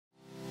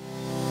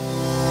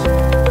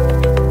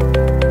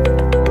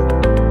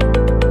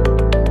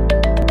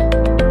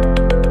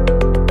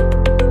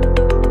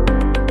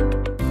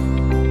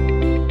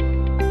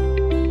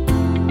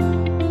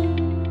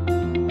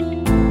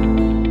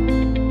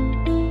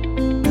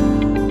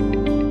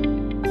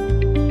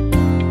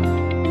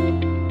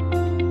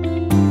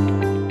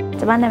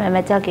ကျမနာမည်မ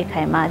ကြောက်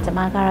ခိုင်မှာကျမ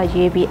ကတော့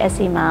Uabsc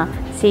မှာ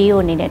CEO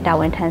အနေနဲ့တာ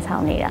ဝန်ထမ်းဆော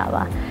င်နေတာ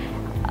ပါ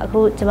အခု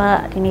ကျမ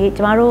ဒီနေ့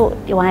ကျမတို့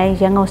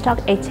ရန်ကုန် Stock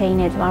Exchange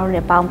နဲ့ကျမတို့လ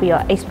ည်းပေါင်းပြီး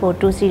တော့ Expo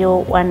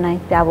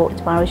 2019ပြဖို့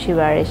ကျမတို့ရှိ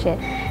ပါရရှင်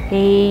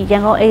ဒီရ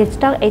န်ကုန်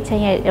Stock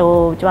Exchange ရဲ့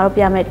ကျမတို့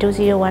ပြမယ်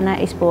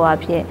2019 Expo အ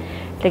ဖြစ်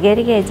တကယ်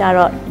ကြ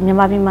တော့မြန်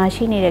မာပြည်မှာ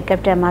ရှိနေတဲ့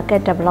Capital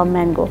Market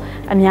Development ကို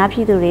အများပြ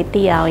ည်သူတွေ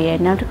သိအောင်ရဲ့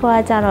နောက်တစ်ခါ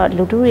ကျတော့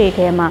လူထုတွေ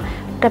ထဲမှာ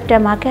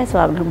Capital Market ဆို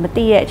တာမ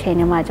သိတဲ့အချိန်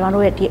တွေမှာကျမ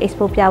တို့ရဲ့ဒီ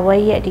Expo ပြပွဲ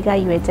ရဲ့အဓိကရ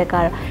ည်ရွယ်ချက်က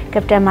တော့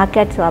Capital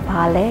Market ဆိုတာ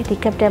ဘာလဲဒီ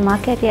Capital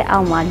Market ရဲ့အော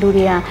က်မှာလူ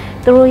တွေက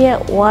သူတို့ရဲ့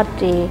what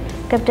တွေ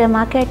Capital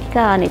Market က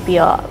နေပြီး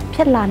တော့ဖြ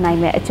စ်လာနိုင်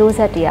မဲ့အကျိုးဆ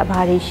က်တွေကဘာ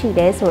တွေရှိ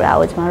လဲဆိုတာ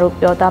ကိုကျမတို့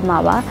ပြောသားမှာ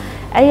ပါ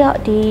အဲ့တော့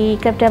ဒီ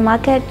Capital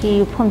Market ဒီ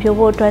ဖွံ့ဖြိုး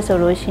ဖို့အတွက်ဆို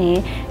လို့ရှိရ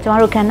င်ကျမ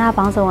တို့ကဏ္ဍ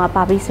ပေါင်းစုံက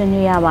ပါပြီးဆွေး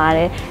နွေးရပါတ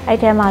ယ်အဲ့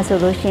ထဲမှာဆို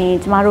လို့ရှိရင်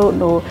ကျမ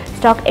တို့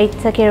Stock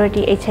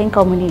Security Exchange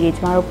Company တွေ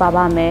ကျမတို့ပါ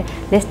ပါမယ်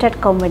Listed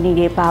Company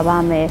တွေပါပါ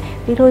မယ်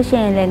ပြီးလို့ရှိ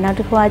ရင်လည်းနောက်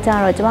တစ်ခုကကျ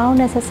တော့ကျမတို့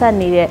နဲ့ဆက်ဆက်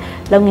နေတဲ့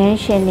လုပ်ငန်း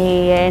ရှင်တွေ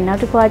ရဲ့နောက်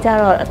တစ်ခုကကျ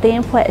တော့အသင်း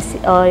အဖွဲ့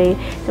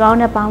ကျမတို့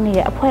နဲ့ပေါင်းနေ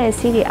တဲ့အဖွဲ့အ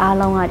စည်းတွေအား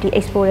လုံးကဒီ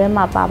Expo ထဲ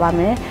မှာပါပါမ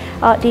ယ်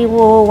ဒီ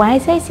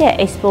YSX ရဲ့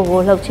Expo ကို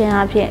လှုပ်ခြင်း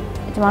အဖြစ်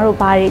ကျမတို့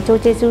ဘာတွေအ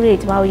ကျိုးကျေးဇူးတွေ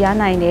ကျမတို့ရ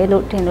နိုင်တယ်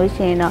လို့ထင်လို့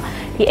ရှိရင်တော့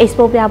ဒီ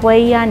Expo ပြပွဲ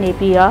ကြီးကနေ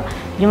ပြီးတော့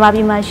မြန်မာပြ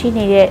ည်မှာရှိ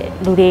နေတဲ့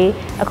လူတွေ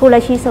အခုလ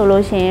က်ရှိဆို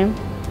လို့ရှိရင်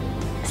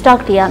stock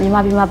တွေကမြန်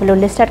မာပြည်မှာဘယ်လို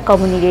listed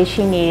company တွေ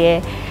ရှိနေတယ်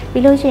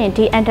ပြီးလို့ရှိရင်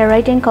ဒီ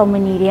underwriting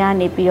company တွေက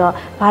နေပြီးတော့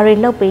ဘာတွေ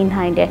လုပ်ပေး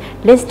နိုင်တယ်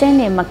listing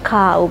တွေမခ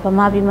ဘူးဗ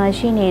မာပြည်မှာ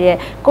ရှိနေတဲ့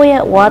ကိုယ့်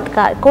ရဲ့ worth က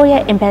ကိုယ့်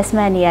ရဲ့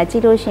investment တွေကကြ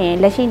ည့်လို့ရှိရင်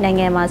လက်ရှိနိုင်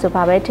ငံမှာဆို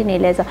ဘာပဲထင်နေ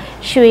လဲဆို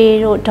ရွှေ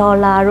တို့ဒေါ်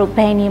လာတို့ဘ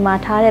ဏ်တွေမှာ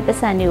ထားတဲ့ပတ်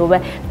စံတွေကိုပဲ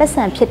ပတ်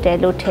စံဖြစ်တယ်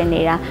လို့ထင်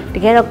နေတာတ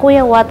ကယ်တော့ကိုယ့်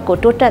ရဲ့ worth ကို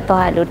တိုးတက်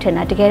သွားတယ်လို့ထင်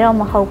တာတကယ်တော့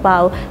မဟုတ်ပါ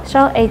ဘူး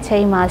stock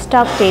exchange မှာ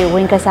stock တွေဝ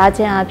င်ကစား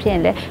ခြင်းအဖြစ်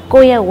လေ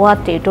ကိုယ့်ရဲ့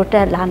worth တွေတိုးတ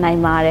က်လာနို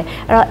င်ပါတယ်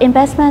အဲ့တော့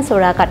investment ဆို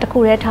တာကတခု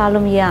တည်းထား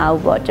လို့မရ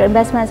ဘူးပေါ့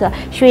investment ဆိုတာ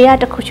ရွှေရဲ့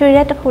တ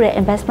ခု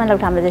investment လု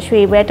ပ်ထားမှာဆိုရွှေ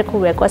ပဲတစ်ခု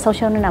ပဲကိုယ်ဆုံး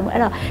ရှုံးနေတာပေါ့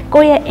အဲ့တော့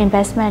ကိုယ့်ရဲ့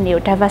investment တွေ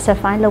ကို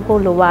diversify လုပ်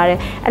ဖို့လိုပါတယ်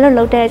အဲ့လို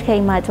လုပ်တဲ့အချိ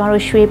န်မှာကျမ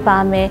တို့ရွှေပါ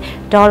မယ်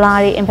ဒေါ်လာ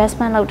တွေ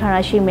investment လုပ်ထား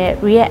တာရှိမယ်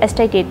real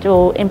estate တွေ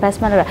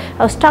investment လုပ်တာ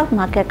stock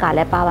market ကလ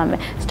ည်းပါပါမယ်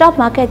stock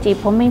market ကြီး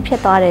booming ဖြ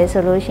စ်သွားတယ်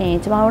ဆိုလို့ရှိရင်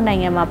ကျမတို့နို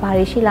င်ငံမှာဘာ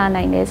တွေရှိလာ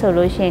နိုင်လဲဆို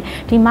လို့ရှိရင်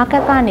ဒီ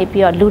market ကနေ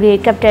ပြီးတော့လူတွေ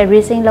capital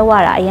raising လုပ်ရ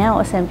တာအရန်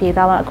အဆင်ပြေ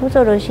သွားပါအခု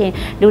ဆိုလို့ရှိရင်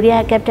လူတွေက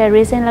capital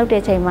raising လုပ်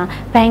တဲ့အချိန်မှာ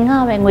ဘဏ်က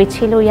ပဲငွေ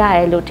ချေးလို့ရတ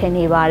ယ်လို့ထင်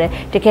နေပါတယ်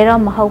တကယ်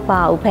တော့မဟုတ်ပါ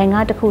ဘူးဘဏ်က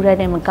တစ်ခုတည်း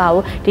နဲ့မက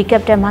ဒီ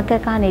capital market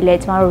ကနေလ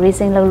ည်းကျမတို့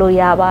raising လုပ်လို့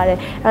ရပါတယ်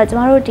အဲ့တော့ကျ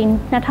မတို့ဒီ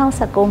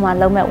2019မှာ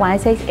လုပ်မဲ့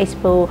YSX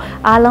Expo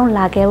အားလုံး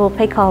လာခဲ့ဖို့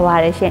ဖိတ်ခေါ်ပါ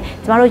တယ်ရှင်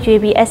ကျမတို့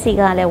Uabsc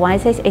ကလည်း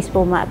YSX Expo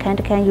မှာအခန်းတ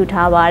စ်ခန်းယူ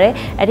ထားပါတယ်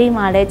အဲ့ဒီ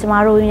မှာလည်းကျမ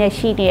တို့ရဲ့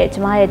ရှိနေတဲ့ကျ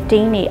မရဲ့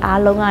team တွေ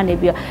အားလုံးကနေ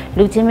ပြီးတော့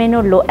လူချင်းမင်း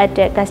တို့လိုအပ်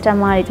တဲ့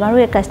customer တွေကျမ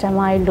တို့ရဲ့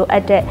customer တွေလိုအ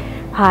ပ်တဲ့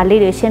ဟာ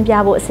လေးတွေရှင်းပြ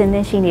ဖို့အဆင်သ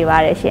င့်ရှိနေပါ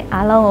တယ်ရှင်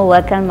အားလုံးကို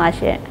welcome ပါ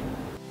ရှင်